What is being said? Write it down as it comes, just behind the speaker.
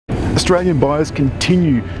Australian buyers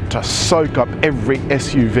continue to soak up every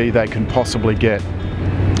SUV they can possibly get.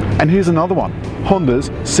 And here's another one, Honda's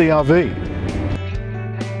CRV.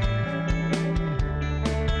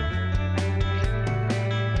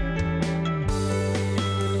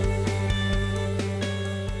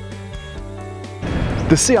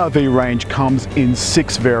 The CRV range comes in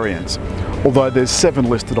 6 variants. Although there's 7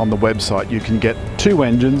 listed on the website, you can get 2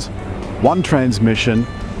 engines, 1 transmission,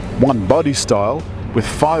 1 body style with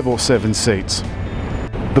 5 or 7 seats.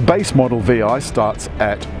 The base model VI starts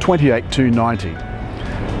at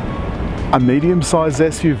 $28,290. A medium-sized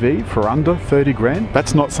SUV for under 30 grand?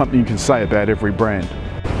 That's not something you can say about every brand.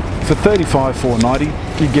 For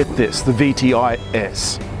 $35,490, you get this, the VTi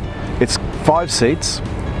S. It's 5 seats,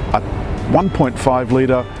 a 1.5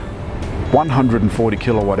 litre, 140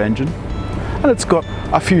 kilowatt engine, and it's got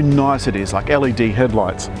a few niceties like LED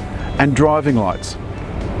headlights and driving lights.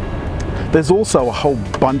 There's also a whole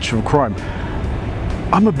bunch of chrome.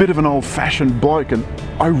 I'm a bit of an old-fashioned bloke and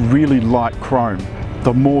I really like chrome.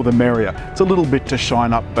 The more the merrier. It's a little bit to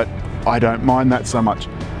shine up, but I don't mind that so much.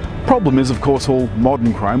 Problem is, of course, all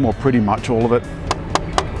modern chrome, or pretty much all of it,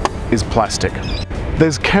 is plastic.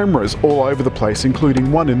 There's cameras all over the place,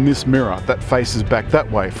 including one in this mirror that faces back that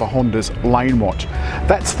way for Honda's lane watch.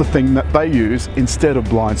 That's the thing that they use instead of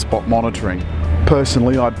blind spot monitoring.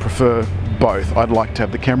 Personally, I'd prefer both. I'd like to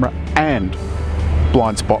have the camera and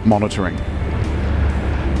blind spot monitoring.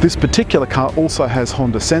 This particular car also has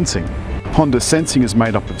Honda Sensing. Honda Sensing is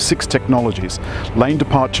made up of 6 technologies: lane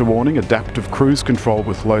departure warning, adaptive cruise control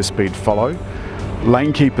with low speed follow,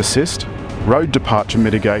 lane keep assist, road departure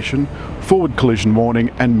mitigation, forward collision warning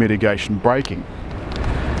and mitigation braking.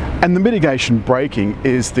 And the mitigation braking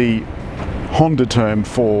is the Honda term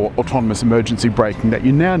for autonomous emergency braking that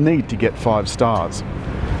you now need to get 5 stars.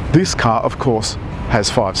 This car, of course, has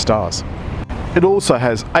 5 stars. It also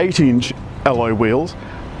has 8-inch alloy wheels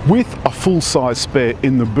with a full-size spare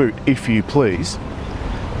in the boot, if you please,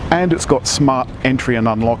 and it's got smart entry and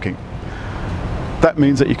unlocking. That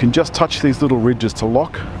means that you can just touch these little ridges to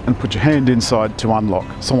lock and put your hand inside to unlock,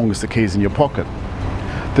 so long as the key's in your pocket.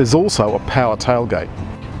 There's also a power tailgate,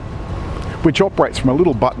 which operates from a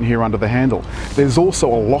little button here under the handle. There's also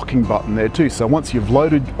a locking button there too, so once you've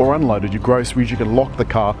loaded or unloaded your groceries, you can lock the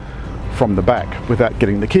car from the back without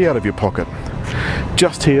getting the key out of your pocket.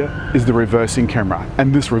 Just here is the reversing camera,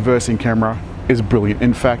 and this reversing camera is brilliant.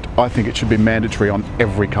 In fact, I think it should be mandatory on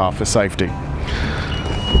every car for safety.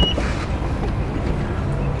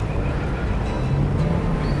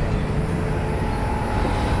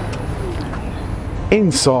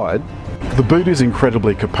 Inside, the boot is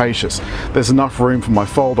incredibly capacious. There's enough room for my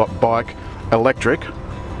fold-up bike, electric,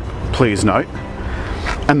 please note,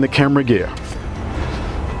 and the camera gear.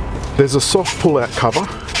 There's a soft pull-out cover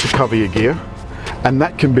to cover your gear, and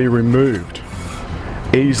that can be removed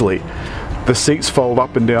easily. The seats fold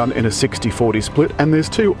up and down in a 60-40 split, and there's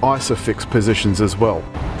 2 ISOFIX positions as well.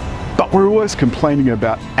 But we're always complaining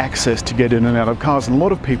about access to get in and out of cars, and a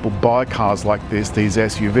lot of people buy cars like this, these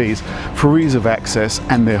SUVs, for ease of access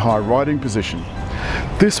and their high riding position.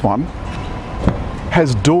 This one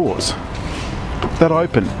has doors that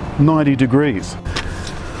open 90 degrees.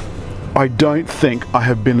 I don't think I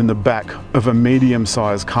have been in the back of a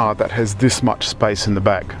medium-sized car that has this much space in the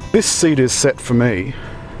back. This seat is set for me,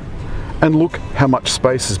 and look how much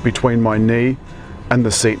space is between my knee and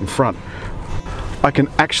the seat in front. I can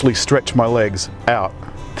actually stretch my legs out.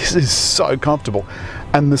 This is so comfortable,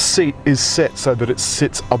 and the seat is set so that it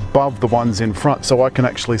sits above the ones in front, so I can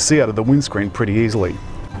actually see out of the windscreen pretty easily.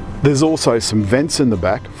 There's also some vents in the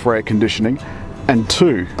back for air conditioning and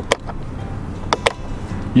 2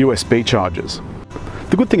 USB chargers.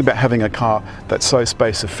 The good thing about having a car that's so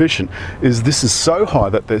space efficient is this is so high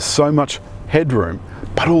that there's so much headroom,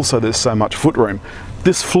 but also there's so much footroom.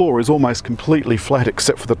 This floor is almost completely flat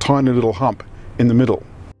except for the tiny little hump in the middle.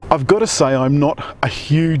 I've got to say, I'm not a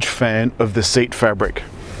huge fan of the seat fabric.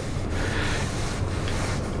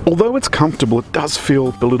 Although it's comfortable, it does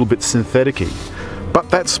feel a little bit synthetic-y, but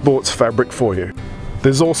that's sports fabric for you.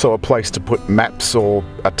 There's also a place to put maps or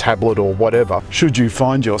a tablet or whatever, should you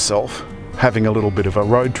find yourself having a little bit of a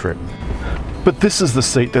road trip. But this is the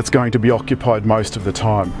seat that's going to be occupied most of the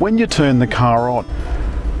time. When you turn the car on,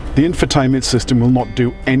 the infotainment system will not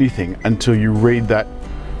do anything until you read that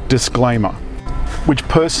disclaimer, which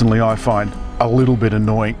personally I find a little bit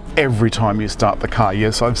annoying every time you start the car.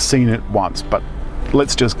 Yes, I've seen it once, but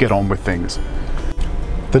let's just get on with things.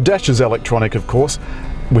 The dash is electronic, of course,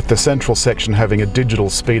 with the central section having a digital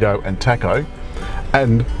speedo and tacho,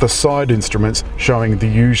 and the side instruments showing the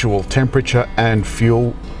usual temperature and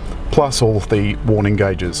fuel, plus all the warning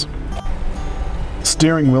gauges.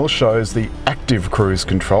 steering wheel shows the active cruise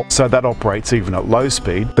control, so that operates even at low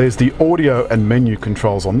speed. There's the audio and menu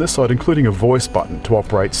controls on this side, including a voice button to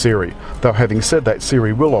operate Siri, though having said that,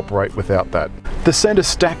 Siri will operate without that. The centre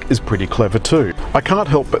stack is pretty clever too. I can't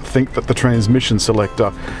help but think that the transmission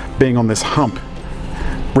selector being on this hump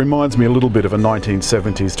reminds me a little bit of a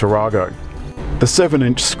 1970s Tarago. The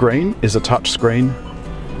 7-inch screen is a touch screen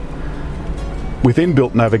with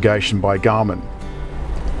inbuilt navigation by Garmin.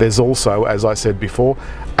 There's also, as I said before,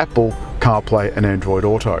 Apple CarPlay and Android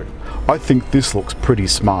Auto. I think this looks pretty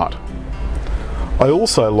smart. I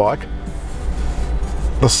also like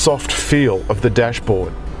the soft feel of the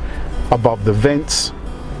dashboard above the vents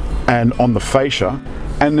and on the fascia,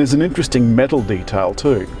 and there's an interesting metal detail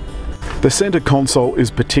too. The center console is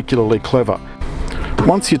particularly clever.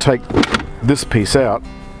 Once you take this piece out,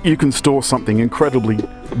 you can store something incredibly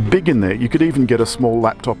big in there. You could even get a small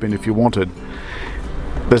laptop in if you wanted.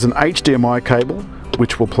 There's an HDMI cable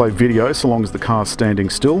which will play video so long as the car's standing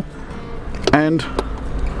still, and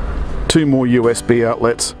 2 more USB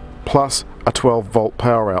outlets plus a 12-volt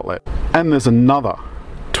power outlet. And there's another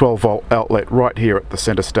 12-volt outlet right here at the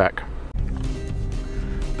center stack.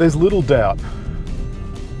 There's little doubt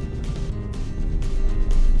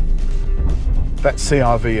that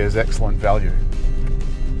CRV is excellent value.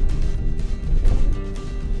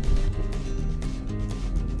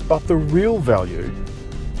 But the real value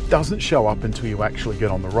doesn't show up until you actually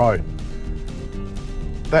get on the road.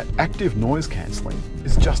 That active noise cancelling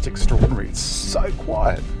is just extraordinary. It's so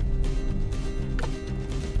quiet.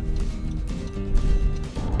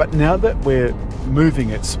 But now that we're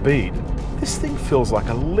moving at speed, this thing feels like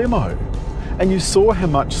a limo. And you saw how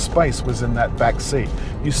much space was in that back seat.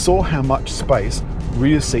 You saw how much space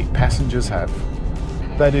rear seat passengers have.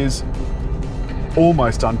 That is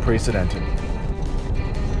almost unprecedented.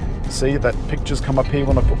 See that picture's come up here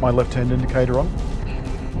when I put my left-hand indicator on?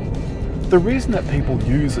 The reason that people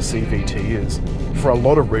use a CVT is, for a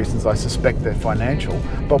lot of reasons I suspect they're financial,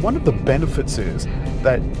 but one of the benefits is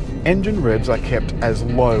that engine revs are kept as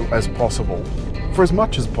low as possible, for as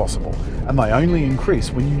much as possible, and they only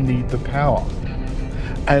increase when you need the power.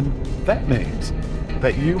 And that means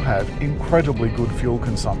that you have incredibly good fuel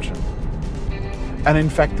consumption. And in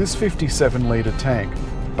fact, this 57-litre tank,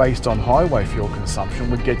 based on highway fuel consumption,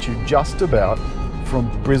 would get you just about from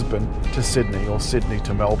Brisbane to Sydney or Sydney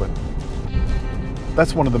to Melbourne.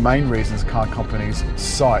 That's one of the main reasons car companies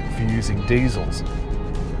cite for using diesels,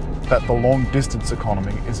 that the long distance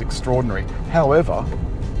economy is extraordinary. However,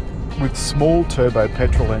 with small turbo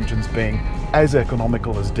petrol engines being as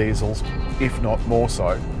economical as diesels, if not more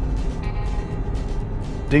so,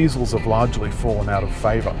 diesels have largely fallen out of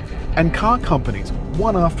favour. And car companies,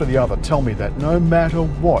 one after the other, tell me that no matter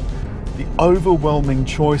what, the overwhelming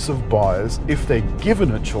choice of buyers, if they're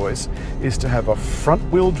given a choice, is to have a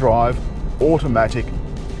front-wheel drive, automatic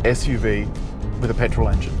SUV with a petrol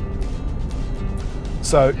engine.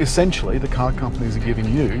 So essentially, the car companies are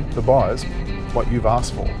giving you, the buyers, what you've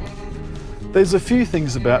asked for. There's a few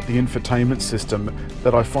things about the infotainment system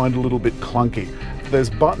that I find a little bit clunky. There's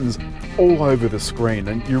buttons all over the screen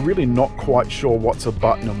and you're really not quite sure what's a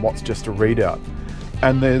button and what's just a readout.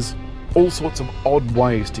 And there's all sorts of odd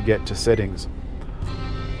ways to get to settings.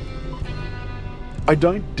 I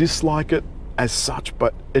don't dislike it as such,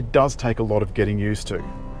 but it does take a lot of getting used to.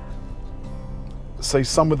 See,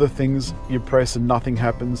 some of the things you press and nothing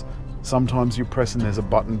happens. Sometimes you press and there's a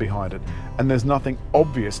button behind it, and there's nothing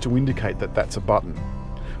obvious to indicate that that's a button.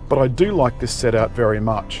 But I do like this setup very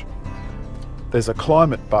much. There's a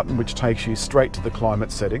climate button which takes you straight to the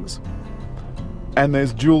climate settings, and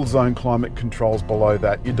there's dual zone climate controls below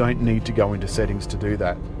that. You don't need to go into settings to do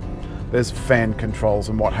that. There's fan controls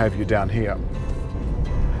and what have you down here.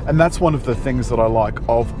 And that's one of the things that I like.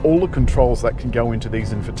 Of all the controls that can go into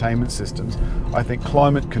these infotainment systems, I think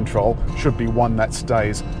climate control should be one that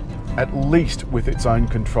stays at least with its own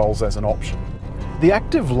controls as an option. The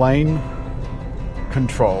active lane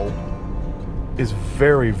control is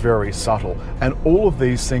very, very subtle, and all of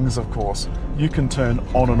these things, of course, you can turn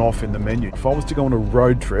on and off in the menu. If I was to go on a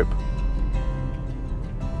road trip,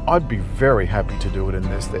 I'd be very happy to do it in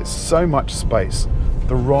this. There's so much space.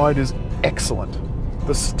 The ride is excellent.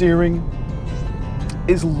 The steering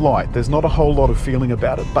is light. There's not a whole lot of feeling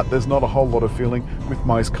about it, but there's not a whole lot of feeling with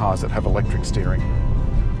most cars that have electric steering.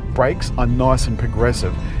 Brakes are nice and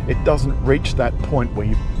progressive. It doesn't reach that point where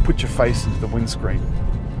you put your face into the windscreen.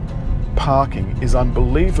 Parking is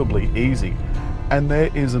unbelievably easy, and there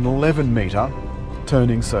is an 11-metre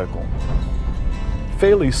turning circle.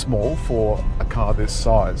 Fairly small for a car this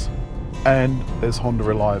size, and there's Honda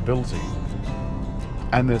reliability.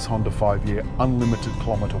 And there's Honda 5-year unlimited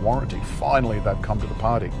kilometre warranty. Finally, they've come to the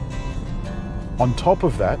party. On top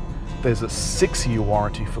of that, there's a 6-year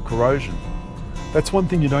warranty for corrosion. That's one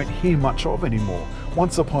thing you don't hear much of anymore.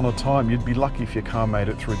 Once upon a time, you'd be lucky if your car made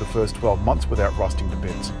it through the first 12 months without rusting to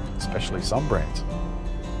bits, especially some brands.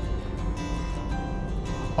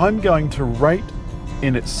 I'm going to rate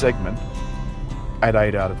in its segment at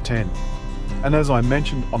 8 out of 10. And as I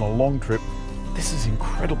mentioned, on a long trip, this is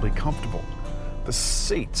incredibly comfortable. The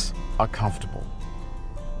seats are comfortable.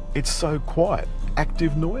 It's so quiet.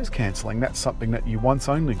 Active noise cancelling, that's something that you once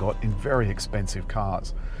only got in very expensive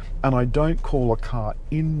cars. And I don't call a car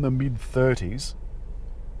in the mid-30s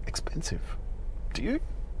expensive. Do you?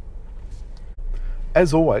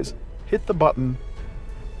 As always, hit the button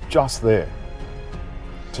just there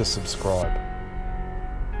to subscribe.